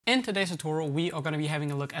In today's tutorial, we are going to be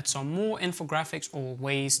having a look at some more infographics or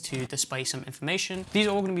ways to display some information. These are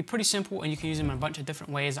all going to be pretty simple and you can use them in a bunch of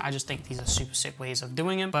different ways. I just think these are super sick ways of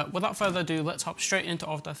doing them. But without further ado, let's hop straight into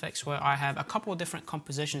After Effects, where I have a couple of different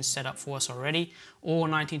compositions set up for us already, all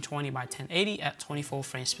 1920 by 1080 at 24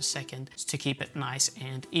 frames per second to keep it nice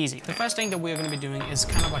and easy. The first thing that we're going to be doing is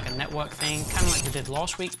kind of like a network thing, kind of like we did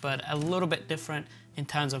last week, but a little bit different in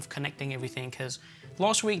terms of connecting everything, because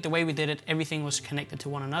last week, the way we did it, everything was connected to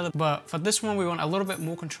one another. But for this one, we want a little bit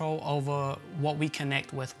more control over what we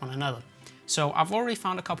connect with one another. So I've already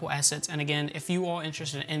found a couple assets. And again, if you are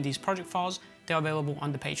interested in these project files, they're available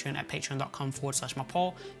on the Patreon at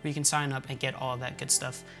patreon.com/Mapal, where you can sign up and get all that good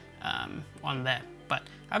stuff on there. But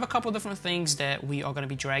I have a couple different things that we are going to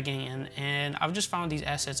be dragging in, and I've just found these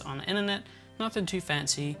assets on the internet, nothing too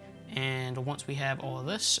fancy. And once we have all of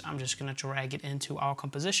this, I'm just going to drag it into our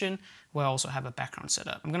composition, where I also have a background set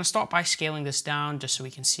up. I'm going to start by scaling this down just so we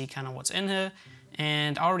can see kind of what's in here.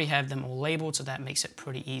 And I already have them all labeled, so that makes it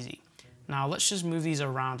pretty easy. Now let's just move these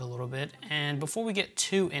around a little bit. And before we get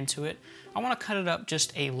too into it, I want to cut it up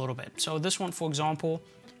just a little bit. So this one, for example,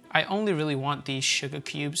 I only really want these sugar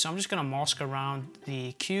cubes. So I'm just going to mask around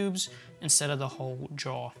the cubes instead of the whole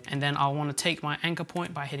jar. And then I'll want to take my anchor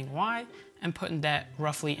point by hitting Y and putting that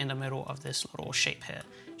roughly in the middle of this little shape here,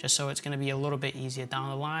 just so it's going to be a little bit easier down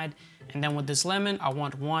the line. And then with this lemon, I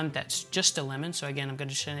want one that's just a lemon. So again, I'm going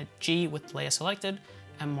to just hit G with layer selected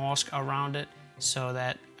and mask around it so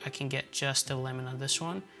that I can get just the lemon on this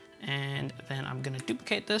one. And then I'm going to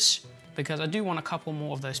duplicate this because I do want a couple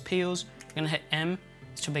more of those peels. I'm going to hit M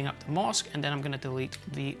to bring up the mask, and then I'm going to delete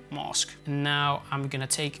the mask. And now I'm going to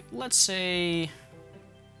take, let's say,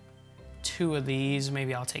 2 of these.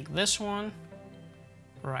 Maybe I'll take this one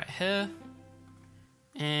right here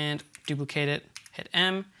and duplicate it, hit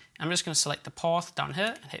M. I'm just going to select the path down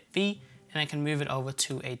here and hit V, and I can move it over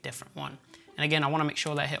to a different one. And again, I want to make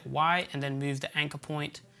sure that I hit Y and then move the anchor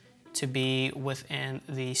point to be within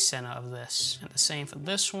the center of this. And the same for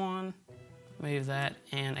this one. Move that,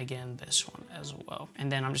 and again this one as well.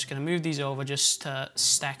 And then I'm just going to move these over just to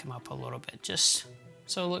stack them up a little bit, just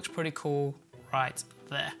so it looks pretty cool right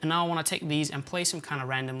there. And now I want to take these and place them kind of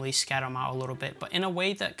randomly, scatter them out a little bit, but in a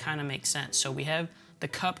way that kind of makes sense. So we have the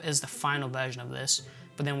cup is the final version of this,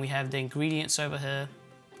 but then we have the ingredients over here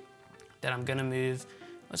that I'm going to move.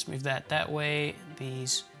 Let's move that way,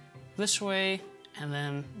 these this way, and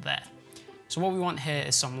then that. So what we want here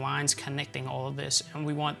is some lines connecting all of this, and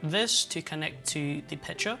we want this to connect to the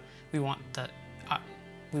picture. We want the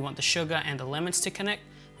sugar and the lemons to connect.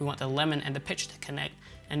 We want the lemon and the picture to connect,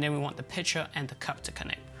 and then we want the picture and the cup to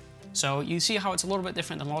connect. So you see how it's a little bit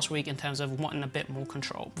different than last week in terms of wanting a bit more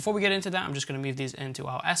control. Before we get into that, I'm just going to move these into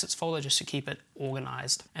our assets folder just to keep it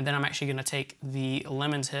organized. And then I'm actually going to take the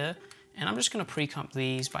lemons here, and I'm just going to pre-comp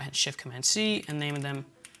these by hitting Shift-Command-C and naming them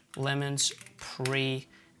lemons pre.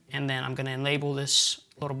 And then I'm going to enable this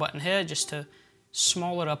little button here just to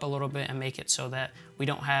small it up a little bit and make it so that we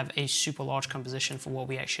don't have a super large composition for what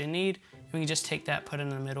we actually need. And we can just take that, put it in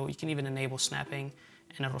the middle. You can even enable snapping,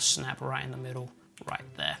 and it'll snap right in the middle right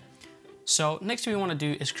there. So next thing we want to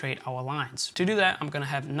do is create our lines. To do that, I'm going to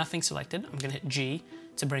have nothing selected. I'm going to hit G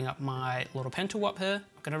to bring up my little pen tool up here.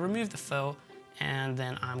 I'm going to remove the fill, and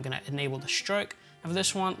then I'm going to enable the stroke. And for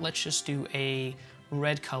this one, let's just do a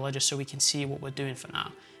red color just so we can see what we're doing for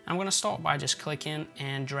now. I'm going to start by just clicking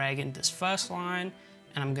and dragging this first line,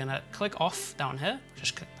 and I'm going to click off down here,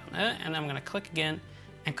 just click down here, and I'm going to click again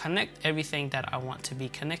and connect everything that I want to be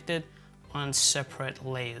connected on separate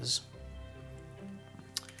layers.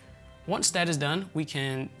 Once that is done, we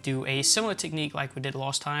can do a similar technique like we did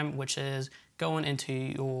last time, which is going into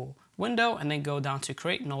your window and then go down to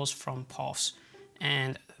create nodes from paths.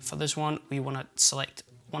 And for this one, we want to select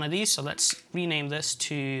one of these, so let's rename this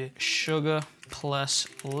to sugar plus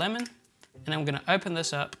lemon. And then I'm going to open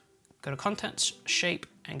this up, go to contents, shape,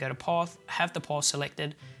 and go to path, have the path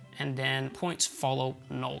selected, and then points follow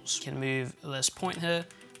nodes. You can move this point here,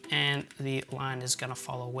 and the line is going to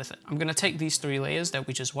follow with it. I'm going to take these 3 layers that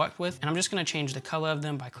we just worked with, and I'm just going to change the color of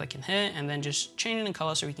them by clicking here, and then just changing the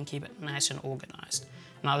color so we can keep it nice and organized.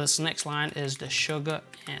 Now this next line is the sugar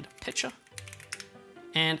and picture.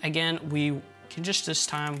 And again, we can just this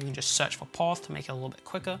time, we can just search for path to make it a little bit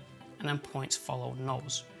quicker, and then points follow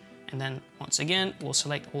nodes. And then once again, we'll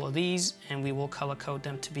select all of these and we will color code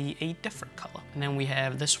them to be a different color. And then we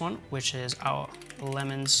have this one, which is our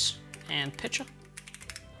lemons and picture.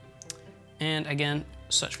 And again,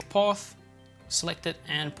 search for path, select it,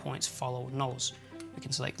 and points follow nodes. We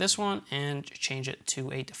can select this one and change it to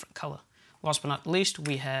a different color. Last but not least,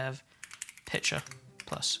 we have picture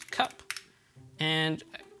plus cup, and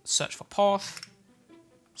search for path,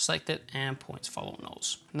 select it, and points follow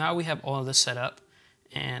nulls. Now we have all of this set up,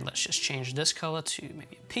 and let's just change this color to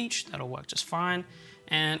maybe a peach. That'll work just fine.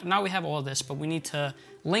 And now we have all of this, but we need to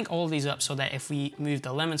link all of these up so that if we move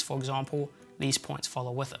the lemons, for example, these points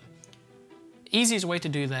follow with them. Easiest way to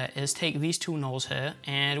do that is take these two nulls here,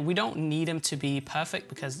 and we don't need them to be perfect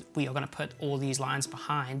because we are going to put all these lines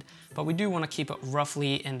behind, but we do want to keep it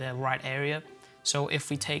roughly in the right area. So if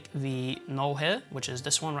we take the null here, which is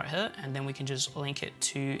this one right here, and then we can just link it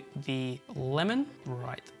to the lemon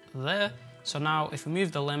right there. So now if we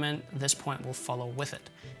move the lemon, this point will follow with it.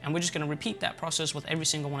 And we're just going to repeat that process with every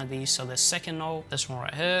single one of these. So the second null, this one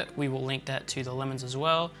right here, we will link that to the lemons as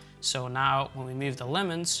well. So now when we move the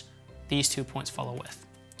lemons, these 2 points follow with.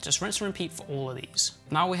 Just rinse and repeat for all of these.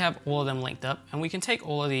 Now we have all of them linked up, and we can take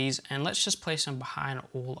all of these and let's just place them behind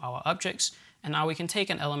all our objects. And now we can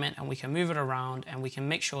take an element and we can move it around, and we can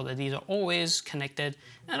make sure that these are always connected,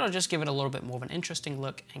 and it'll just give it a little bit more of an interesting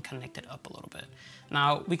look and connect it up a little bit.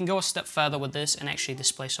 Now we can go a step further with this and actually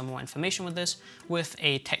display some more information with this. With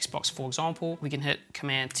a text box, for example, we can hit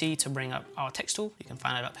Command T to bring up our text tool. You can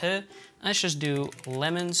find it up here. And let's just do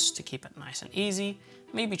lemons to keep it nice and easy.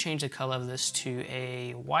 Maybe change the color of this to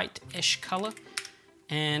a white-ish color.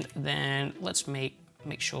 And then let's make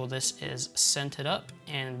sure this is centered up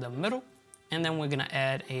in the middle. And then we're gonna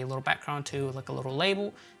add a little background to like a little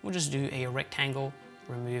label. We'll just do a rectangle,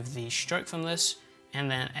 remove the stroke from this,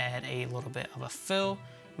 and then add a little bit of a fill.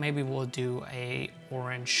 Maybe we'll do a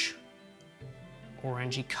orangey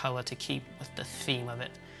color to keep with the theme of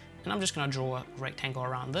it. And I'm just gonna draw a rectangle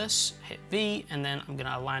around this, hit V, and then I'm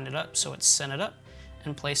gonna align it up so it's centered up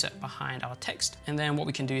and place it behind our text. And then what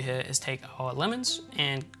we can do here is take our lemons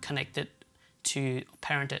and connect it to,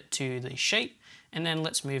 parent it to the shape. And then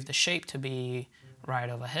let's move the shape to be right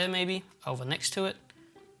over here, maybe over next to it,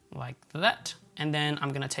 like that. And then I'm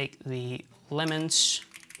gonna take the lemons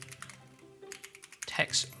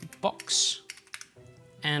text box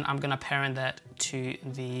and I'm gonna parent that to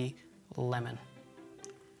the lemon.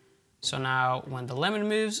 So now when the lemon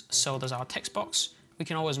moves, so does our text box. We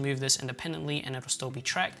can always move this independently and it'll still be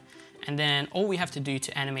tracked. And then all we have to do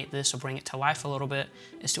to animate this or bring it to life a little bit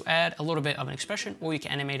is to add a little bit of an expression, or you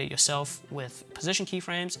can animate it yourself with position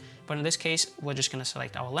keyframes. But in this case, we're just gonna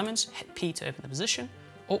select our lemons, hit P to open the position,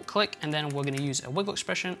 Alt click, and then we're gonna use a wiggle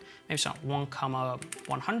expression, maybe something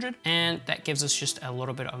 1,100. And that gives us just a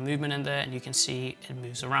little bit of movement in there, and you can see it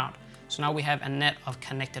moves around. So now we have a net of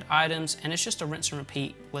connected items, and it's just a rinse and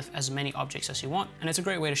repeat with as many objects as you want. And it's a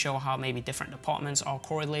great way to show how maybe different departments are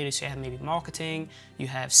correlated. So you have maybe marketing, you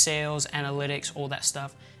have sales, analytics, all that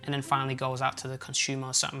stuff, and then finally goes out to the consumer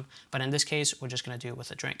or something. But in this case, we're just gonna do it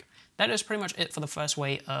with a drink. That is pretty much it for the first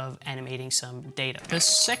way of animating some data. The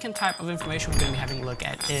second type of information we're gonna be having a look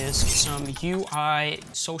at is some UI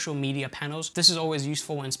social media panels. This is always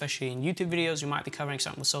useful, and especially in YouTube videos, you might be covering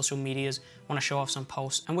something with social medias, wanna show off some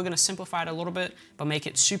posts, and we're gonna simplify it a little bit, but make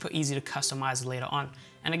it super easy to customize later on.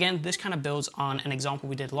 And again, this kind of builds on an example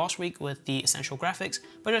we did last week with the essential graphics,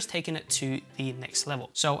 but just taking it to the next level.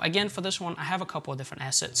 So again, for this one, I have a couple of different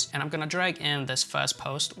assets, and I'm gonna drag in this first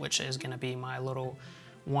post, which is gonna be my little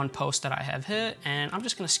one post that I have here, and I'm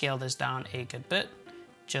just gonna scale this down a good bit,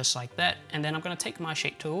 just like that. And then I'm gonna take my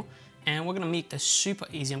shape tool, and we're gonna make this super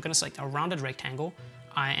easy. I'm gonna select a rounded rectangle.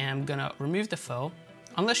 I am gonna remove the fill,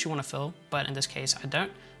 unless you wanna fill, but in this case, I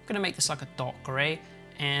don't. I'm gonna make this like a dark gray,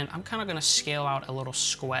 and I'm kinda gonna scale out a little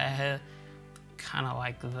square here, kinda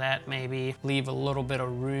like that maybe. Leave a little bit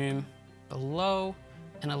of room below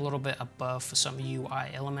and a little bit above for some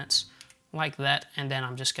UI elements, like that. And then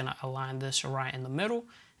I'm just gonna align this right in the middle,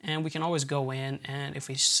 and we can always go in, and if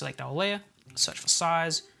we select our layer, search for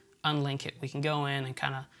size, unlink it, we can go in and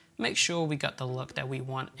kind of make sure we got the look that we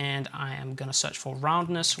want. And I am gonna search for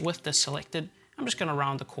roundness with this selected. I'm just gonna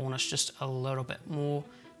round the corners just a little bit more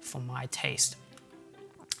for my taste.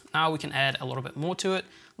 Now we can add a little bit more to it.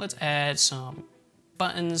 Let's add some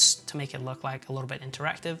buttons to make it look like a little bit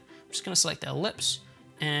interactive. I'm just gonna select the ellipse,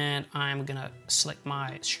 and I'm gonna select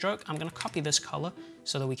my stroke. I'm gonna copy this color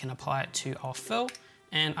so that we can apply it to our fill,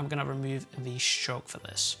 and I'm gonna remove the stroke for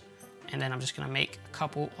this. And then I'm just gonna make a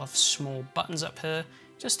couple of small buttons up here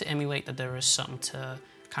just to emulate that there is something to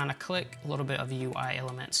kind of click, a little bit of UI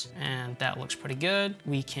elements, and that looks pretty good.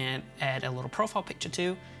 We can add a little profile picture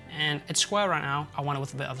too, and it's square right now. I want it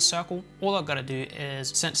with a bit of a circle. All I've got to do is,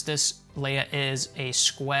 since this layer is a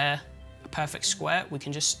square, a perfect square, we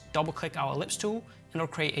can just double click our ellipse tool, and it'll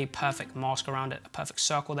create a perfect mask around it, a perfect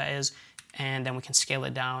circle that is, and then we can scale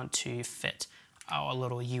it down to fit our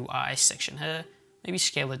little UI section here. Maybe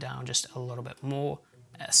scale it down just a little bit more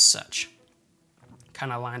as such.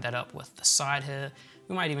 Kind of line that up with the side here.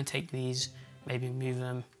 We might even take these maybe move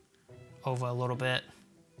them over a little bit.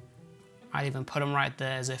 I'd even put them right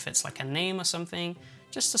there as if it's like a name or something,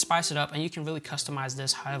 just to spice it up, and you can really customize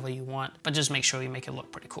this however you want, but just make sure you make it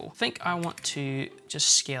look pretty cool. I think I want to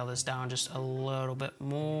just scale this down just a little bit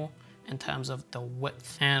more in terms of the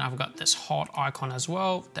width. And I've got this heart icon as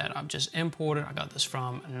well that I've just imported. I got this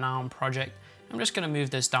from Noun project. I'm just gonna move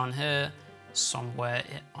this down here somewhere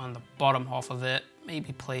on the bottom half of it,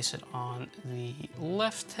 maybe place it on the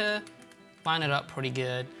left here, line it up pretty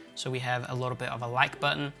good so we have a little bit of a like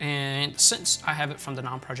button. And since I have it from the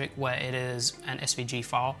Noun project where it is an SVG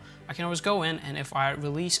file, I can always go in, and if I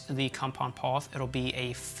release the compound path, it'll be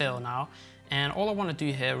a fill now. And all I want to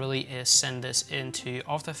do here really is send this into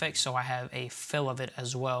After Effects so I have a fill of it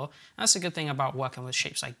as well. And that's a good thing about working with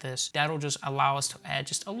shapes like this. That'll just allow us to add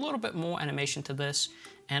just a little bit more animation to this.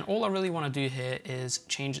 And all I really want to do here is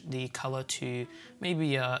change the color to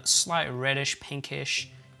maybe a slight reddish,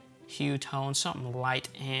 pinkish hue tone, something light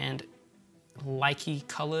and likey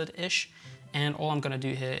colored-ish. And all I'm going to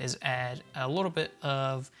do here is add a little bit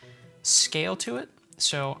of scale to it.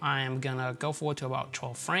 So I am gonna go forward to about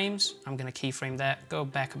 12 frames. I'm gonna keyframe that, go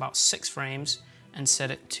back about 6 frames and set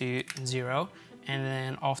it to 0. And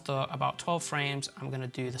then after about 12 frames, I'm gonna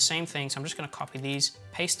do the same thing. So I'm just gonna copy these,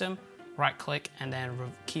 paste them, right click, and then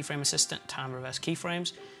keyframe assistant, time reverse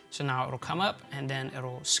keyframes. So now it'll come up and then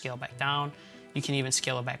it'll scale back down. You can even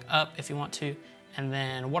scale it back up if you want to. And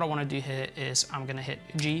then what I wanna do here is I'm gonna hit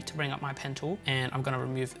G to bring up my pen tool, and I'm gonna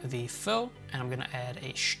remove the fill, and I'm gonna add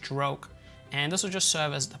a stroke. And this will just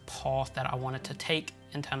serve as the path that I wanted to take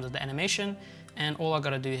in terms of the animation. And all I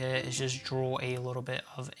gotta do here is just draw a little bit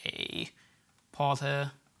of a path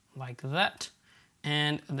here, like that.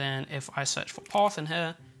 And then if I search for path in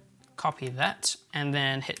here, copy that, and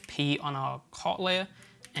then hit P on our heart layer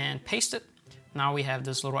and paste it. Now we have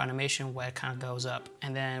this little animation where it kind of goes up.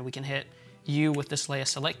 And then we can hit U with this layer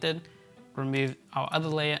selected, remove our other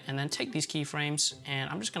layer, and then take these keyframes, and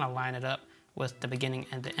I'm just gonna line it up with the beginning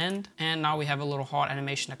and the end. And now we have a little heart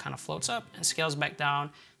animation that kind of floats up and scales back down.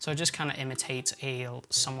 So it just kind of imitates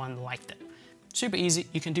someone liked it. Super easy.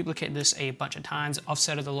 You can duplicate this a bunch of times,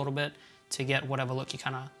 offset it a little bit to get whatever look you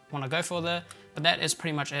kind of want to go for there. But that is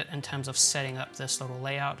pretty much it in terms of setting up this little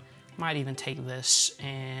layout. Might even take this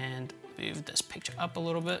and move this picture up a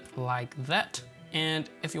little bit like that. And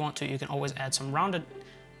if you want to, you can always add some rounded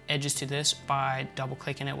edges to this by double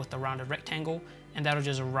clicking it with the rounded rectangle, and that'll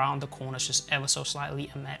just round the corners just ever so slightly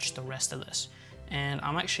and match the rest of this. And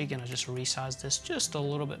I'm actually gonna just resize this just a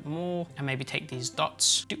little bit more and maybe take these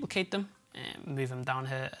dots, duplicate them, and move them down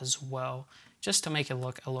here as well, just to make it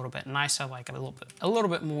look a little bit nicer, like a little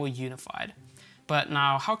bit more unified. But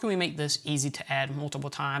now, how can we make this easy to add multiple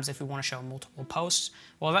times if we want to show multiple posts?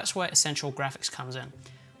 Well, that's where Essential Graphics comes in.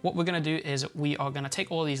 What we're gonna do is we are gonna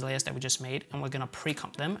take all these layers that we just made and we're gonna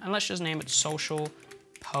pre-comp them, and let's just name it Social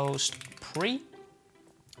Post Pre.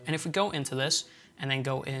 And if we go into this and then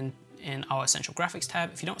go in our Essential Graphics tab,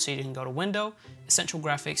 if you don't see it, you can go to Window, Essential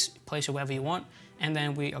Graphics, place it wherever you want, and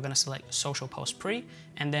then we are gonna select Social Post Pre,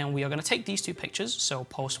 and then we are gonna take these two pictures, so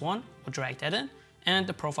Post 1, we'll drag that in, and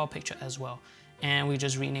the profile picture as well. And we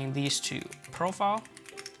just rename these to Profile,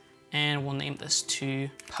 and we'll name this to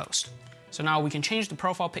Post. So now we can change the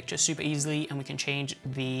profile picture super easily, and we can change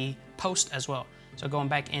the post as well. So going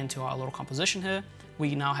back into our little composition here,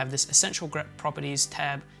 we now have this Essential Properties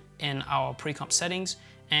tab in our pre-comp settings,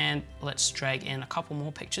 and let's drag in a couple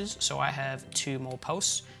more pictures. So I have 2 more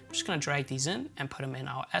posts. I'm just gonna drag these in and put them in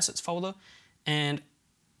our assets folder. And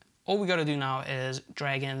all we gotta do now is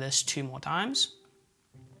drag in this 2 more times,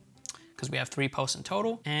 because we have 3 posts in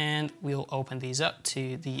total, and we'll open these up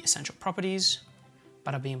to the Essential Properties.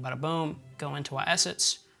 Bada bing, bada boom, go into our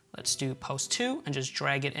assets. Let's do post 2 and just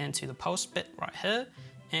drag it into the post bit right here.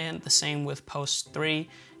 And the same with post 3.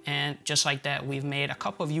 And just like that, we've made a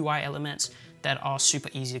couple of UI elements that are super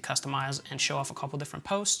easy to customize and show off a couple different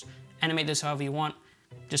posts. Animate this however you want.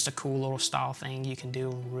 Just a cool little style thing you can do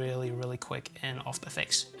really, really quick in After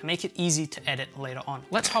Effects and make it easy to edit later on.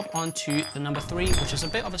 Let's hop on to the number 3, which is a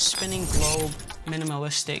bit of a spinning globe,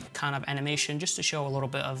 minimalistic kind of animation, just to show a little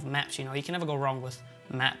bit of maps. You know, you can never go wrong with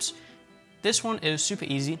maps. This one is super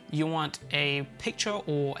easy. You want a picture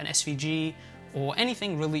or an SVG or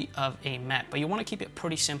anything really of a map, but you want to keep it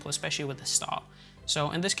pretty simple, especially with the style.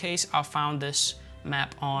 So in this case, I found this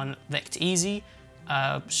map on Vect-Easy,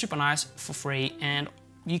 super nice for free, and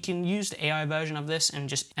you can use the AI version of this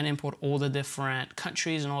and import all the different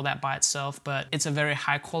countries and all that by itself, but it's a very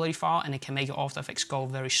high quality file and it can make your After Effects go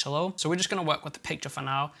very slow. So we're just gonna work with the picture for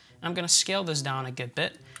now. And I'm gonna scale this down a good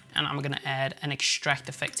bit, and I'm gonna add an extract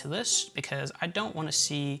effect to this because I don't wanna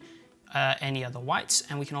see any other whites,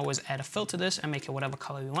 and we can always add a fill to this and make it whatever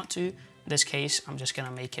color we want to. In this case, I'm just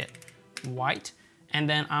gonna make it white. And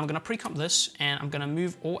then I'm gonna pre-comp this, and I'm gonna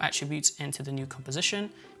move all attributes into the new composition,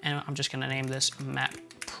 and I'm just gonna name this map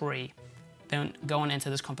pre. Then going into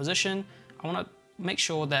this composition, I wanna make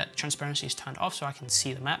sure that transparency is turned off so I can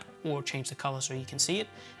see the map, or change the color so you can see it.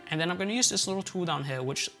 And then I'm gonna use this little tool down here,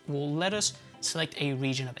 which will let us select a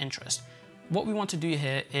region of interest. What we want to do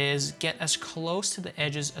here is get as close to the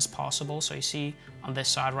edges as possible. So you see on this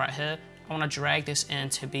side right here, I wanna drag this in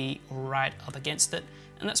to be right up against it.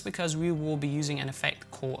 And that's because we will be using an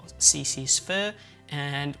effect called CC Sphere.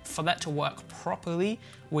 And for that to work properly,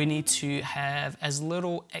 we need to have as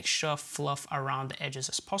little extra fluff around the edges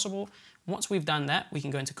as possible. Once we've done that, we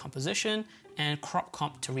can go into composition and crop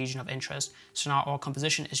comp to region of interest. So now our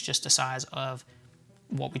composition is just the size of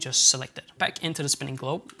what we just selected. Back into the spinning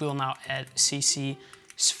globe, we'll now add CC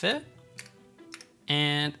Sphere,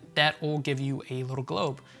 and that will give you a little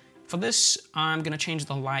globe. For this, I'm gonna change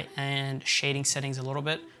the light and shading settings a little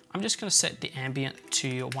bit. I'm just gonna set the ambient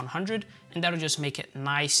to 100, and that'll just make it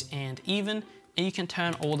nice and even, and you can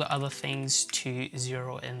turn all the other things to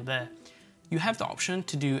 0 in there. You have the option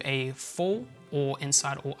to do a full or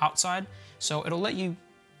inside or outside, so it'll let you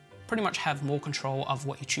pretty much have more control of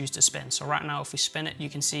what you choose to spin. So right now, if we spin it, you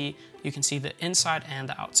can see the inside and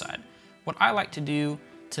the outside. What I like to do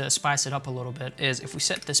to spice it up a little bit is if we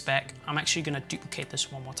set this back, I'm actually gonna duplicate this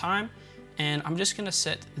one more time, and I'm just gonna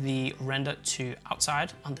set the render to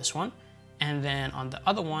outside on this one, and then on the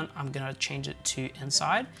other one, I'm gonna change it to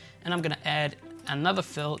inside, and I'm gonna add another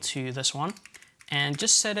fill to this one, and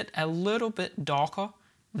just set it a little bit darker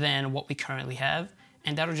than what we currently have,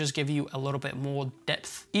 and that'll just give you a little bit more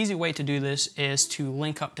depth. Easy way to do this is to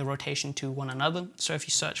link up the rotation to one another. So if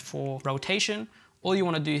you search for rotation, all you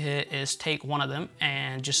want to do here is take one of them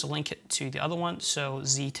and just link it to the other one. So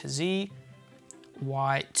Z to Z,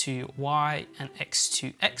 Y to Y, and X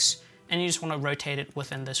to X. And you just want to rotate it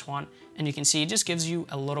within this one. And you can see it just gives you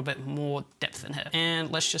a little bit more depth in here.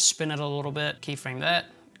 And let's just spin it a little bit, keyframe that,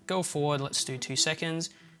 go forward, let's do 2 seconds,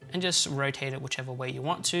 and just rotate it whichever way you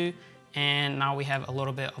want to. And now we have a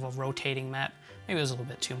little bit of a rotating map. Maybe it was a little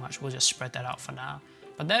bit too much, we'll just spread that out for now.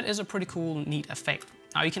 But that is a pretty cool, neat effect.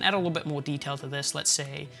 Now you can add a little bit more detail to this. Let's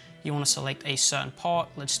say you want to select a certain part.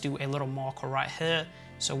 Let's do a little marker right here.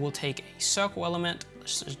 So we'll take a circle element,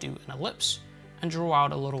 let's just do an ellipse, and draw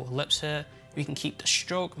out a little ellipse here. We can keep the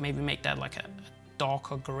stroke, maybe make that like a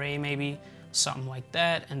darker gray maybe, something like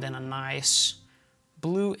that. And then a nice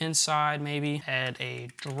blue inside maybe. Add a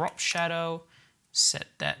drop shadow, set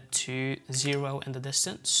that to 0 in the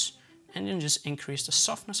distance, and then just increase the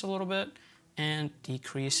softness a little bit and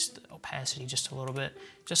decrease the opacity just a little bit,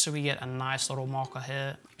 just so we get a nice little marker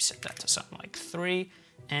here. Maybe set that to something like 3.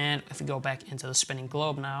 And if we go back into the spinning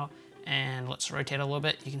globe now, and let's rotate a little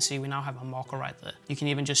bit, you can see we now have a marker right there. You can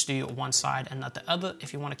even just do one side and not the other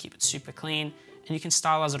if you want to keep it super clean, and you can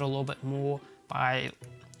stylize it a little bit more by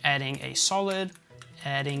adding a solid,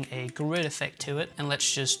 adding a grid effect to it, and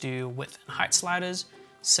let's just do width and height sliders,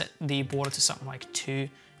 set the border to something like 2,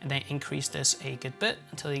 and then increase this a good bit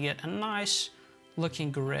until you get a nice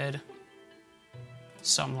looking grid,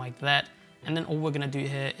 something like that. And then all we're gonna do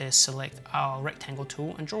here is select our rectangle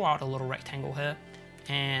tool and draw out a little rectangle here,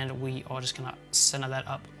 and we are just gonna center that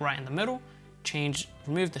up right in the middle,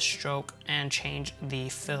 remove the stroke, and change the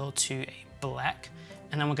fill to a black.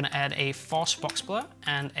 And then we're gonna add a fast box blur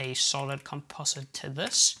and a solid composite to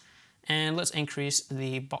this. And let's increase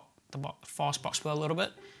the fast box blur a little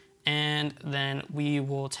bit. And then we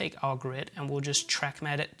will take our grid and we'll just track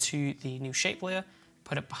matte it to the new shape layer,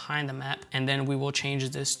 put it behind the map, and then we will change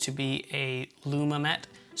this to be a luma matte.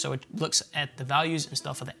 So it looks at the values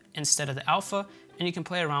instead of the alpha, and you can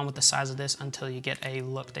play around with the size of this until you get a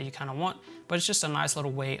look that you kind of want. But it's just a nice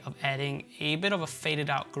little way of adding a bit of a faded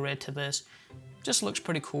out grid to this. Just looks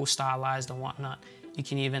pretty cool, stylized and whatnot. You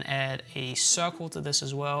can even add a circle to this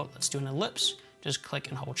as well. Let's do an ellipse. Just click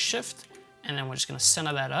and hold shift, and then we're just gonna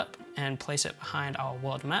center that up and place it behind our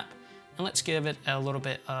world map. And let's give it a little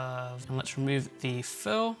bit of, and let's remove the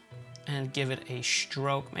fill and give it a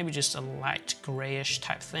stroke, maybe just a light grayish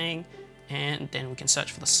type thing. And then we can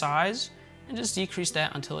search for the size and just decrease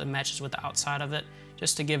that until it matches with the outside of it,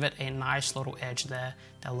 just to give it a nice little edge there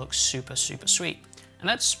that looks super, super sweet. And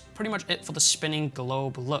that's pretty much it for the spinning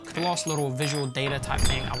globe look. The last little visual data type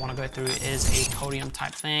thing I wanna go through is a podium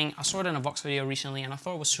type thing. I saw it in a Vox video recently and I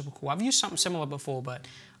thought it was super cool. I've used something similar before, but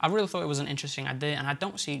I really thought it was an interesting idea and I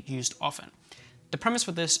don't see it used often. The premise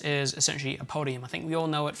for this is essentially a podium. I think we all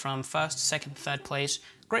know it from first, second, third place.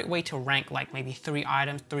 Great way to rank like maybe 3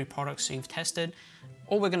 items, 3 products you've tested,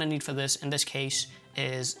 all we're gonna need for this, in this case,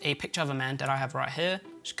 is a picture of a man that I have right here.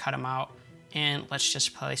 Just cut him out, and let's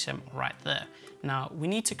just place him right there. Now, we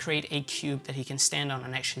need to create a cube that he can stand on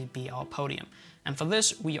and actually be our podium. And for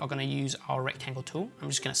this, we are gonna use our rectangle tool. I'm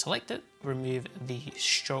just gonna select it, remove the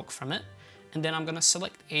stroke from it, and then I'm gonna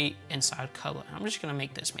select a inside color. I'm just gonna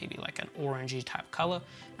make this maybe like an orangey type color.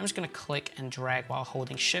 I'm just gonna click and drag while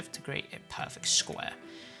holding shift to create a perfect square.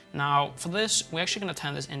 Now, for this, we're actually gonna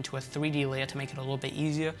turn this into a 3D layer to make it a little bit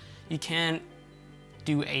easier. You can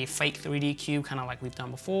do a fake 3D cube, kind of like we've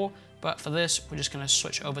done before, but for this, we're just gonna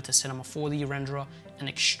switch over to Cinema 4D renderer and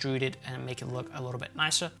extrude it and make it look a little bit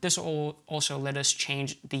nicer. This will also let us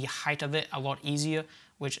change the height of it a lot easier,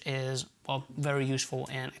 which is, well, very useful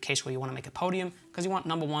in a case where you wanna make a podium, because you want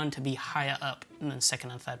number 1 to be higher up than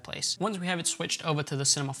second and third place. Once we have it switched over to the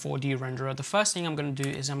Cinema 4D renderer, the first thing I'm gonna do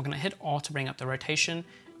is I'm gonna hit Alt to bring up the rotation,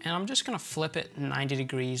 and I'm just gonna flip it 90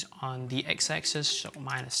 degrees on the x-axis, so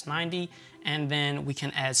minus 90, and then we can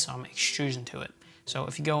add some extrusion to it. So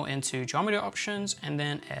if you go into geometry options and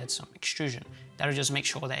then add some extrusion, that'll just make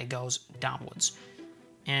sure that it goes downwards.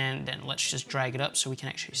 And then let's just drag it up so we can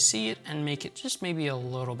actually see it and make it just maybe a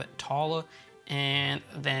little bit taller. And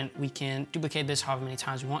then we can duplicate this however many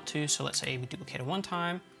times we want to. So let's say we duplicate it 1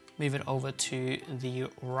 time, move it over to the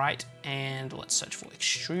right, and let's search for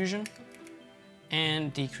extrusion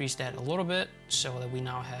and decrease that a little bit so that we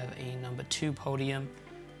now have a number 2 podium.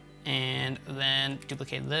 And then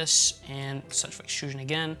duplicate this and search for extrusion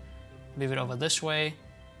again, move it over this way,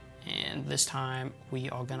 and this time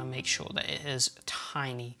we are gonna make sure that it is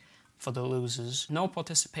tiny for the losers. No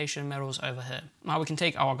participation medals over here. Now we can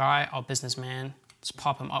take our guy, our businessman, let's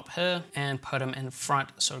pop him up here and put him in front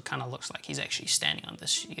so it kind of looks like he's actually standing on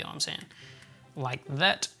this, you know what I'm saying? Like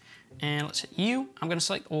that. And let's hit U. I'm gonna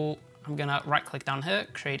select all, I'm gonna right click down here,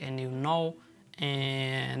 create a new null,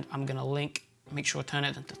 and I'm gonna link, make sure turn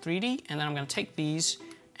it into 3D, and then I'm gonna take these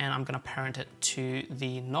and I'm gonna parent it to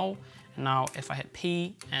the null. And now if I hit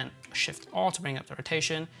P and Shift R to bring up the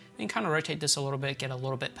rotation, we can kind of rotate this a little bit, get a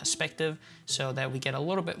little bit perspective so that we get a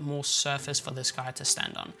little bit more surface for this guy to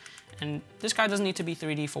stand on. And this guy doesn't need to be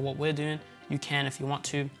 3D for what we're doing. You can if you want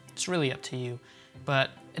to, it's really up to you.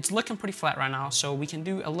 But it's looking pretty flat right now, so we can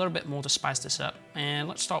do a little bit more to spice this up. And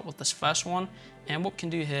let's start with this first one. And what we can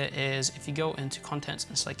do here is if you go into contents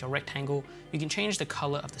and select a rectangle, you can change the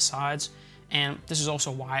color of the sides. And this is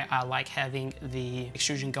also why I like having the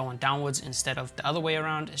extrusion going downwards instead of the other way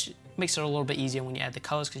around. It makes it a little bit easier when you add the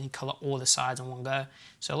colors because you can color all the sides in one go.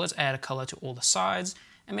 So let's add a color to all the sides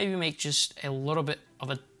and maybe make just a little bit of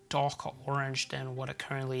a darker orange than what it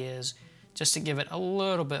currently is, just to give it a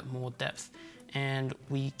little bit more depth. And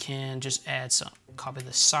we can just add some, copy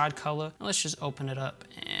the side color, and let's just open it up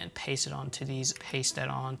and paste it onto these, paste that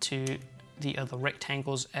onto the other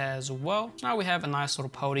rectangles as well. Now we have a nice little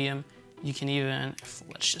podium. You can even,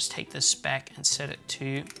 let's just take this back and set it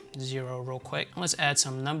to 0 real quick. Let's add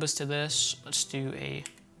some numbers to this. Let's do a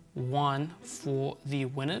 1 for the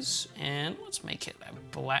winners, and let's make it a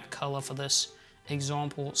black color for this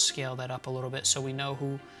example. Scale that up a little bit so we know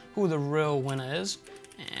who the real winner is.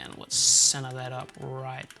 And let's center that up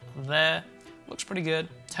right there. Looks pretty good.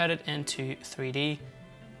 Turn it into 3D,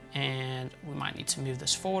 and we might need to move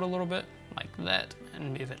this forward a little bit like that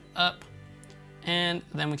and move it up. And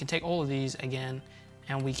then we can take all of these again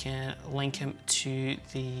and we can link him to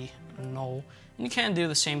the null. And you can do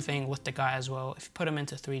the same thing with the guy as well. If you put him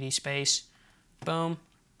into 3D space, boom,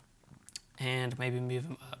 and maybe move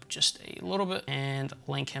him up just a little bit and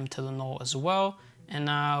link him to the null as well. And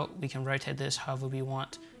now we can rotate this however we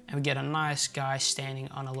want, and we get a nice guy standing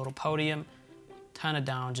on a little podium. Turn it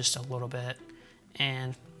down just a little bit,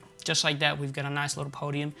 and just like that, we've got a nice little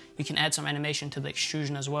podium. You can add some animation to the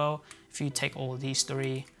extrusion as well. If you take all of these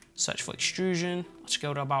 3, search for extrusion, let's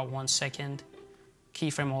go to about 1 second,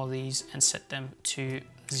 keyframe all of these and set them to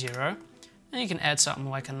 0. And you can add something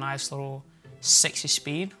like a nice little sexy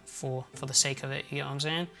speed for the sake of it, you know what I'm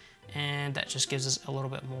saying? And that just gives us a little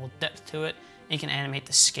bit more depth to it. And you can animate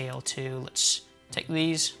the scale too. Let's take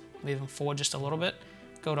these, move them forward just a little bit,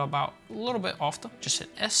 go to about a little bit after, just hit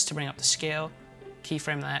S to bring up the scale,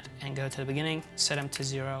 keyframe that and go to the beginning, set them to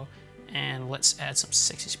 0, and let's add some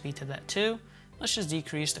sexy speed to that too. Let's just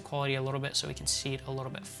decrease the quality a little bit so we can see it a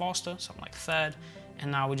little bit faster, something like third.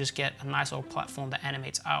 And now we just get a nice little platform that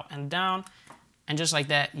animates out and down. And just like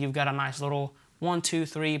that, you've got a nice little 1, 2,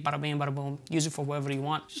 3, bada bing, bada boom. Use it for whatever you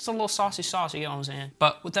want. Just a little saucy sauce, you know what I'm saying?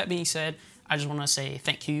 But with that being said, I just want to say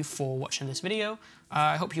thank you for watching this video.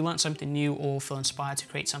 I hope you learned something new or feel inspired to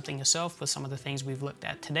create something yourself with some of the things we've looked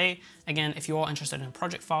at today. Again, if you are interested in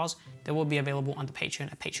project files, they will be available on the Patreon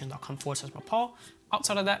at patreon.com/Mapal.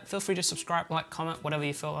 Outside of that, feel free to subscribe, like, comment, whatever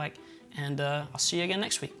you feel like, and I'll see you again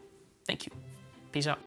next week. Thank you. Peace out.